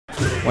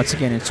Once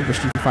again in Super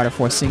Street Fighter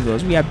 4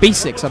 singles, we have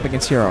Basics up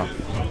against Heero.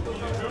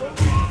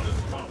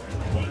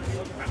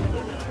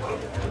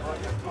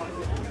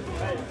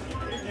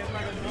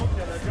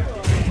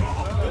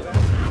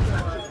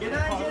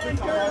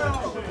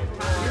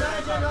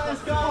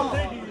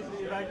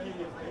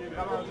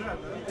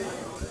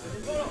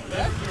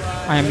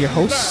 I am your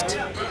host,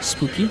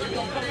 Spooky.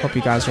 Hope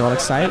you guys are all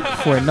excited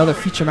for another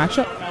feature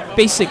matchup.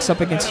 Basics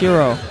up against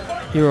Heero.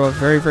 Heero, a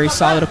very, very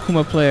solid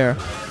Akuma player.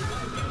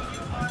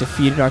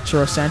 Defeated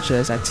Arturo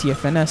Sanchez at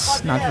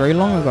TFNS not very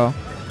long ago.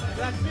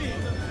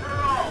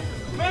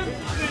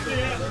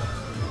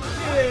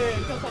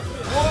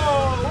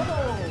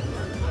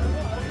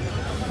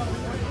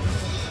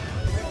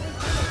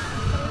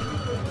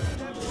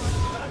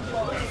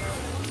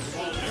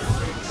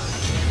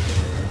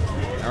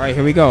 All right,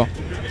 here we go.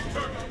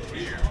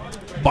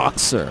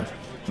 Boxer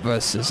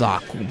versus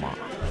Akuma.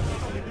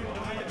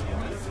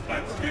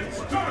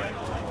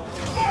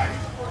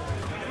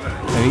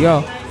 There we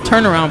go.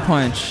 Turnaround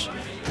punch.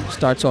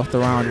 Starts off the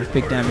round with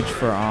big damage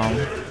for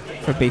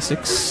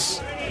Basics.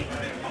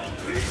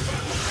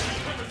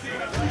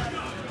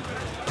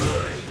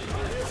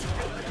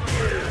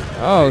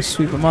 Oh,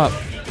 sweep him up.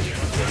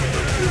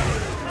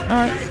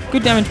 Alright.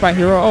 Good damage by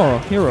Heero. Oh,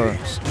 Heero.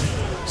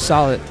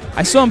 Solid.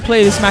 I saw him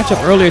play this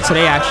matchup earlier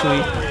today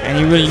actually, and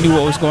he really knew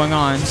what was going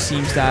on.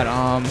 Seems that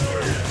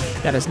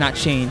that has not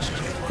changed.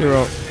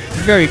 Heero,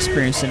 very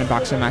experienced in a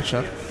boxing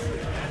matchup.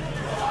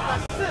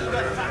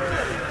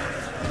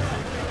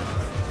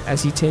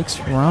 As he takes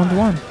round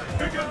one.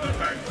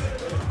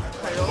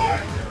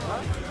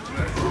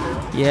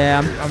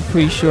 Yeah, I'm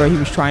pretty sure he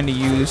was trying to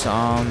use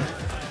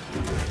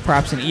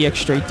perhaps an EX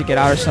straight to get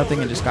out or something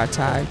and just got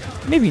tagged.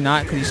 Maybe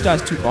not, because he still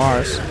has 2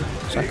 bars,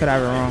 so I could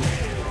have it wrong.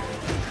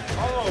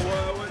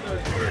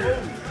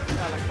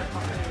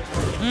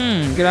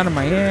 Get out of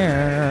my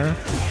hair.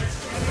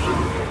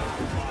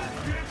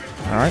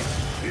 Alright.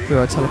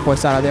 Heero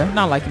teleports out of there.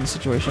 Not liking the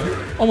situation.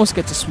 Almost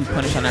gets a sweet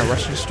punish on that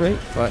Russian straight,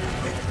 but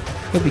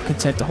he'll be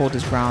content to hold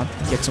his ground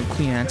and get some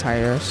clean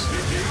anti-airs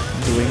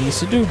and do what he needs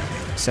to do.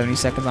 70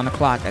 seconds on the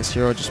clock as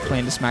Heero just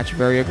playing this match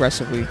very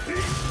aggressively.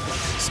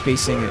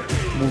 Spacing it,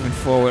 moving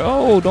forward.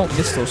 Oh, don't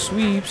miss those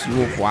sweeps.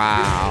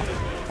 Wow.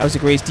 That was the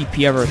greatest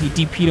DP ever. He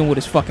DP'd him with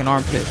his fucking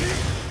armpit.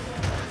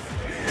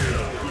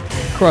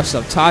 Cross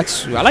up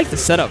Tatsu. I like the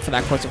setup for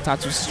that cross up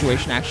Tatsu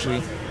situation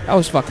actually. That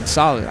was fucking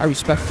solid. I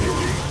respect it.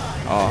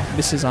 Oh,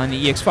 misses on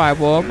the EX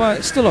fireball,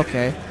 but still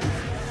okay.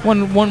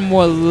 One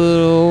more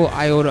little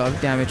iota of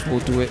damage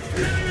will do it.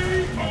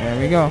 There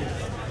we go.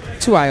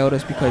 2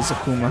 iotas because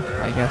Akuma,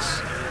 I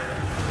guess.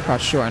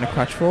 Crouch short and a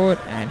crouch forward,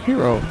 and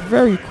Heero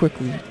very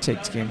quickly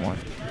takes game 1.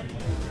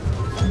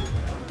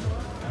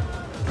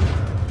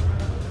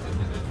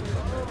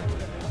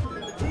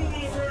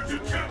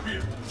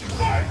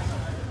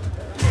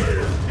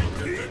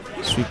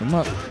 Sweep him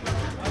up.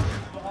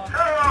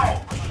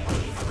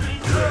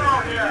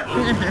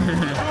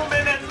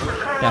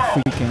 That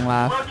freaking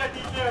laugh.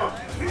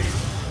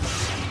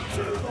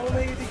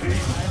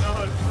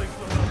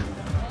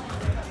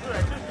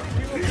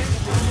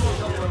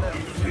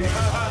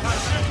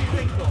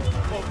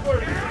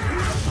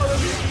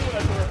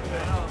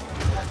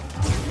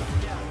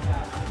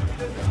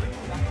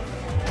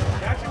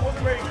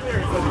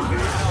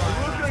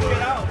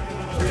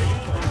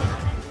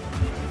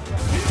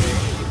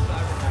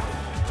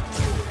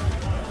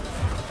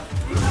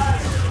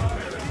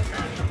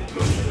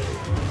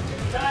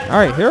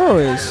 Alright, Heero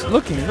is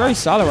looking very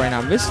solid right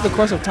now. This is the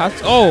course of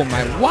Tatsu. Oh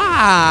my,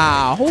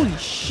 wow. Holy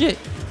shit.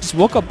 Just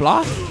woke up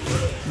block.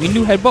 We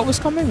knew headbutt was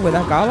coming with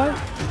that godlike.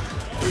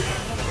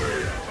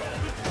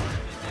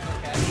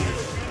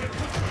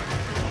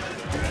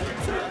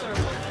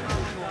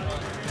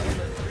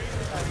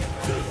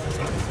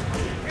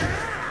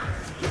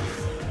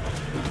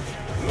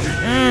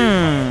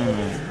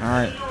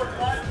 Alright.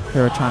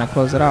 Heero trying to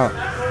close it out.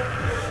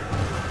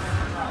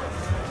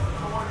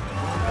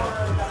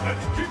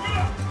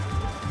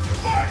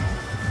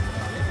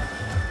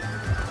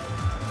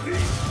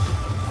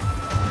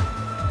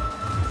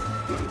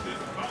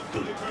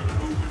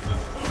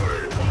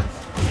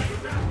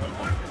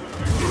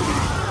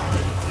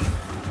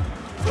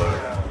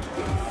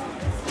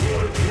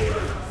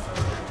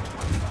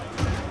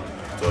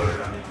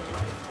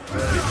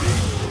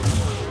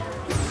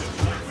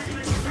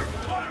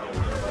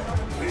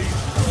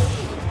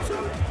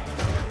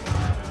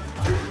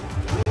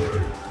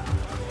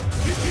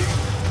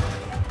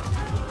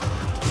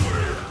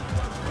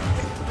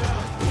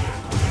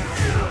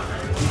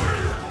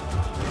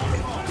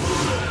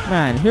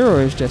 Man, Heero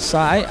is just...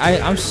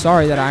 I'm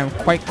sorry that I'm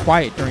quite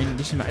quiet during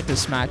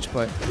this match,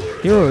 but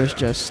Heero is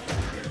just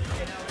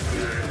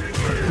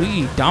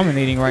completely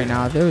dominating right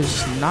now. There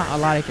is not a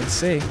lot I can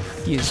say.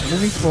 He is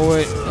moving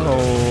forward.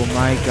 Oh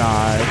my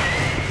god.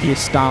 He is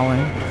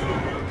stalling.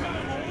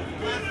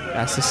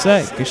 That's the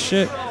set. Good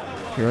shit.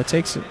 Heero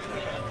takes it.